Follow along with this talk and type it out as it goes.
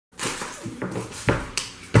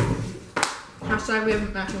Hashtag we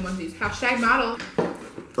have matching onesies. Hashtag model.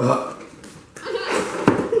 I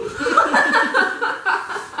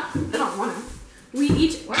don't want to. We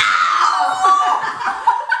each. What?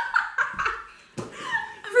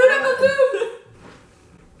 Fruit apple too.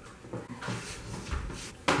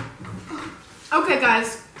 Okay, guys.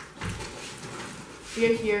 We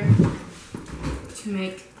are here to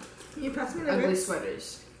make You pass me the ugly ribs?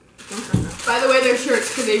 sweaters. By the way, they're shirts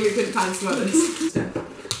because Avery couldn't find sweaters.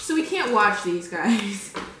 So we can't watch these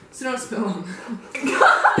guys. So don't spill them.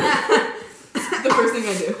 The first thing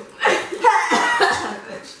I do.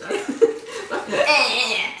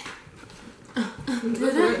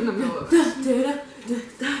 Right in the middle of it.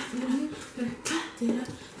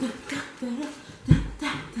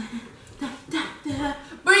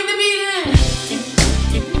 Bring the beat in!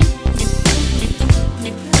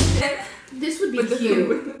 This would be cute.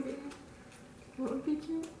 What would be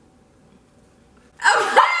cute?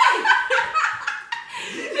 Okay!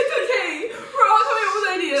 It's okay. We're all coming up with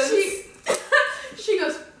ideas. She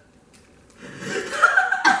goes.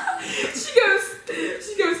 She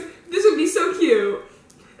goes, this would be so cute.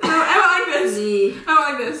 I don't like this. I don't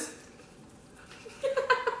like this.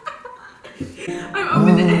 I'm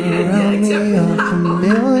open to any idea except for that.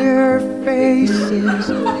 Familiar faces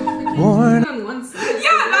worn On one side.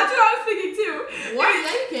 Yeah, that's what I was thinking too. What?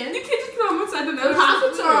 Yeah, you can. You can't just put on one side and the The other.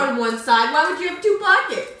 pockets are on one side. Why would you have two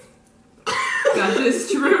pockets? That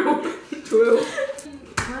is true. True.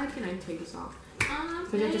 Why can I take this off?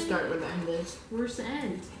 Because you have to start where the end is. Where's the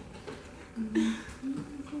end?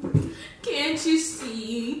 Can't you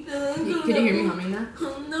see the Can you hear me humming that?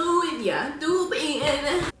 No, yeah, do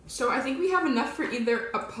it. So I think we have enough for either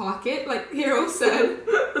a pocket, like Carol said,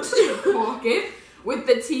 a pocket with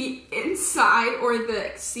the T inside, or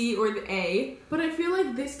the C or the A. But I feel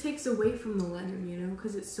like this takes away from the letter, you know,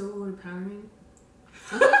 because it's so overpowering.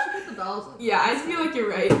 I thought you should put the vowels on. Yeah, I feel like you're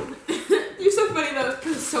right. You're so funny though,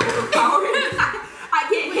 because it's so overpowering. I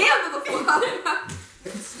can't handle the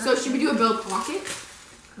flow. So should we do a bill pocket?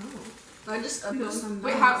 Oh. I just upload some.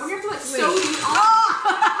 Wait, how? We're gonna have to like sew these on.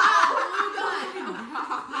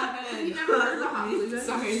 You never heard of a hot glue gun?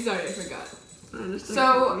 Sorry, I forgot. So,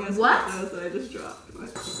 what? I just dropped.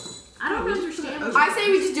 I don't understand. I say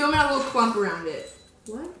we just do them in a little clump around it.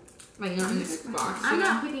 What? Like not in this box. I'm you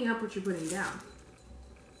know? not picking up what you're putting down.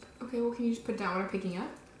 Okay, well can you just put down what I'm picking up?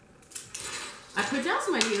 I put down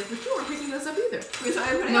some ideas, but you weren't picking those up either.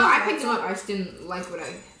 No, I picked them up. I just didn't like what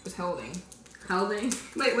I was holding. Holding.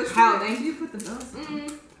 Wait, which Holding. one? You put the bells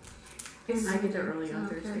on. I get there early on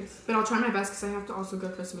Thursdays. But I'll try my best because I have to also go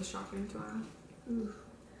Christmas shopping tomorrow.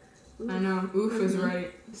 I know. Oof is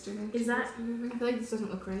right. Is that? I feel like this doesn't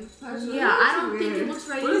look right. Yeah, I don't think it looks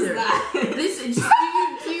right What either. is that? This is,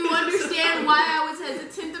 do you understand why I was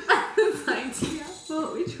hesitant about this idea?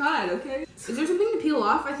 Well, we tried, okay? Is there something to peel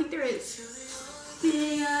off? I think there is.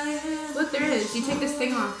 Look, there is. You take this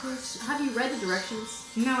thing off. Have you read the directions?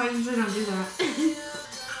 No, I usually don't do that.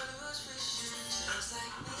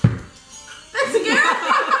 That's a girl!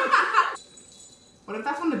 What if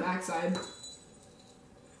that's on the backside?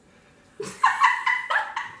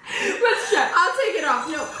 Let's check. I'll take it off.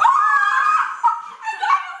 No.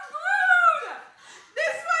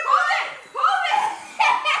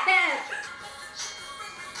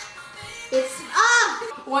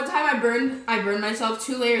 One time I burned myself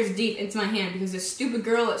 2 layers deep into my hand because this stupid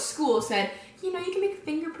girl at school said, you know, you can make a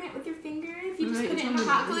fingerprint with your finger if you just put it in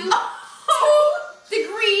hot glue.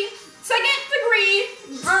 2nd degree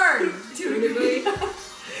burn. 2 degree.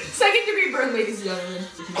 2nd degree burn, ladies and gentlemen.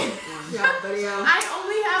 Yeah, buddy, I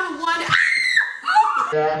only have one.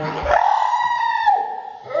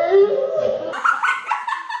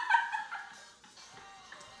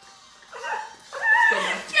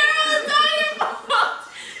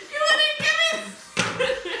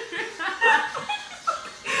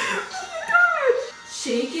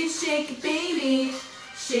 Shake it, baby.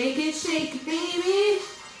 Shake it, baby.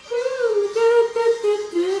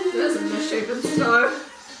 That's a misshapen star.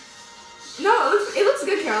 No, it looks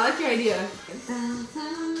good, Carol. I like your idea.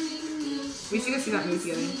 We should go see that movie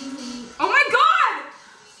together. Oh my god!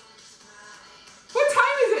 What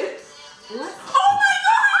time is it? What? Oh my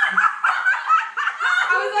god!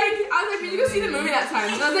 I was like, we should go see the movie that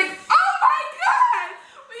time. And I was like, oh my god!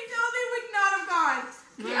 We totally would not have gone.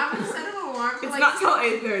 Okay, I'm gonna set an alarm for It's like. not till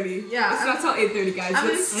 8:30. Yeah, It's not till 8:30, guys. I'm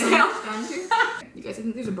But gonna still. You guys, I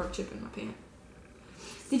think there's a bark chip in my pant.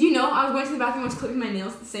 Did you know I was going to the bathroom and I was clipping my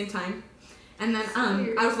nails at the same time? And then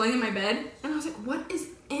I was laying in my bed and I was like, what is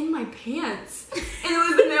in my pants? And it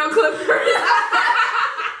was the nail clippers.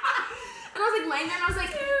 And I was like laying there and I was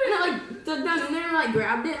like, and I like dug down in there and like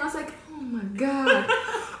grabbed it and I was like, oh my god.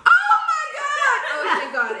 Oh my god! Oh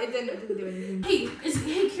thank god, it didn't do anything.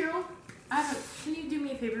 Hey Carol, can you do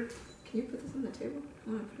me a favor? Can you put this on the table?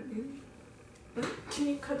 I want to put it in. Can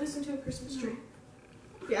you cut this into a Christmas tree?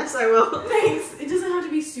 Yes, I will. Thanks. It doesn't have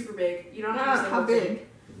to be super big. You don't have to use the How whole thing. big?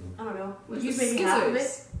 I don't know. With Use the maybe half of it.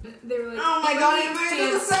 scissors. They were like, Oh my god, Avery,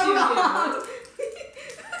 this is so long.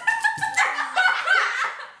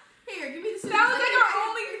 Here, give me the scissors. that was like our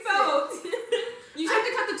only felt. You just have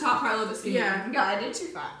to cut the top part a little bit skinnier. Yeah. God, I did too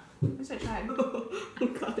fat. At least I tried. Oh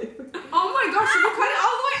god, Avery. Oh my gosh, should we cut it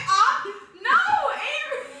all the way up? No,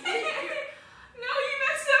 Avery! No, you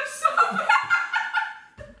messed up so bad.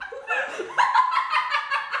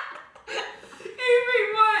 Avery,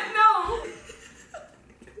 what? No.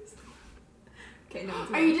 Okay, no.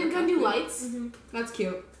 Are you gonna do lights? That's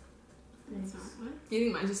cute. Nice. Do you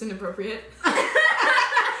think mine's just inappropriate?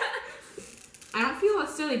 I don't feel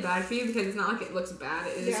necessarily bad for you because it's not like it looks bad.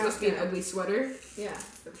 It is Yeah, supposed to be an yeah. ugly sweater. Yeah,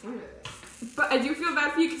 that's the point of it. But I do feel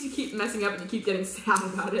bad for you because you keep messing up and you keep getting sad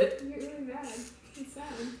about it. You're really bad. It's sad.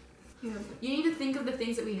 Yeah. You need to think of the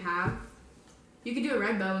things that we have. You could do a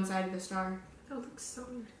red bow inside of the star. That looks so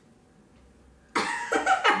weird. Okay,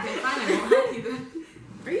 fine, I won't help you then.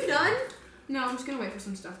 Are you done? No, I'm just gonna wait for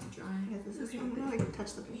some stuff to dry. Yeah, this is I'm gonna like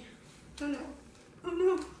touch the paint. Oh no. Oh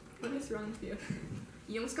no. What is wrong with you?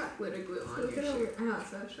 You almost got glitter glue on Look your at shirt. I know, it's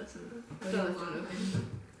so stressing. I feel like one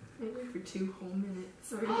open for 2 whole minutes.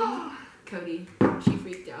 Sorry. Cody, she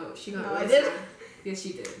freaked out. She got No, really I did. sad. Yes,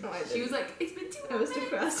 she did. No, I She didn't. was like, it's been 2 I was too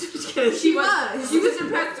minutes. fast. Just kidding. She was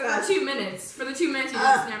impressed for 2 minutes. For the 2 minutes you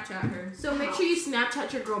didn't Snapchat her. So make sure you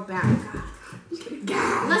Snapchat your girl back.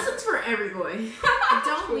 Lessons for every boy.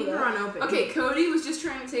 Don't leave her unopened. Okay, Cody was just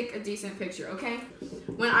trying to take a decent picture, okay?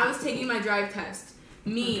 When I was taking my drive test,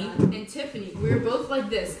 me and Tiffany, we were both like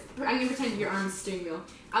this. I'm gonna pretend your arm's steering wheel.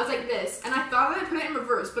 I was like this, and I thought that I put it in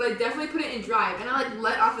reverse, but I definitely put it in drive, and I like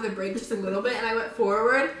let off of the brake just a little bit, and I went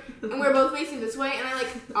forward, and we were both facing this way, and I like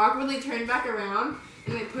awkwardly turned back around,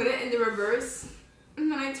 and I put it in the reverse, and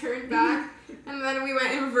then I turned back, and then we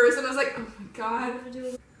went in reverse, and I was like, oh my god.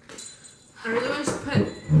 I really want to just put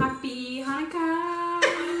Happy Hanukkah,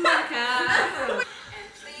 Hanukkah.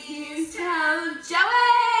 Please tell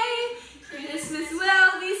Joey Christmas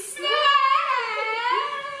will be sweet.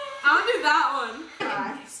 I want to do that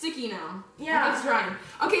one. Sticky now. Yeah. It's drying.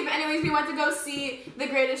 Okay, but anyways, we went to go see The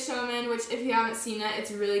Greatest Showman, which if you haven't seen it, it's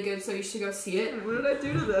really good, so you should go see it. What did I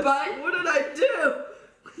do to this? But- what did I do?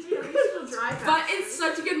 But it's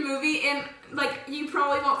such a good movie, and like you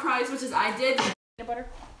probably won't cry as much as I did. Peanut butter.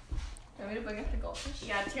 Want me to bring up the goldfish?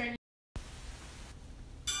 Yeah, Taryn.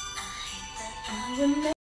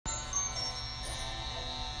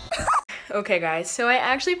 Okay guys, so I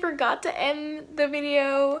actually forgot to end the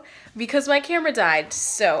video because my camera died.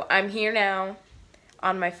 So I'm here now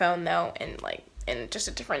on my phone though, and like in just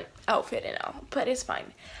a different outfit and all, but it's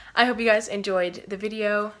fine. I hope you guys enjoyed the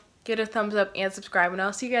video. Give it a thumbs up and subscribe, and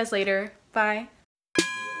I'll see you guys later. Bye.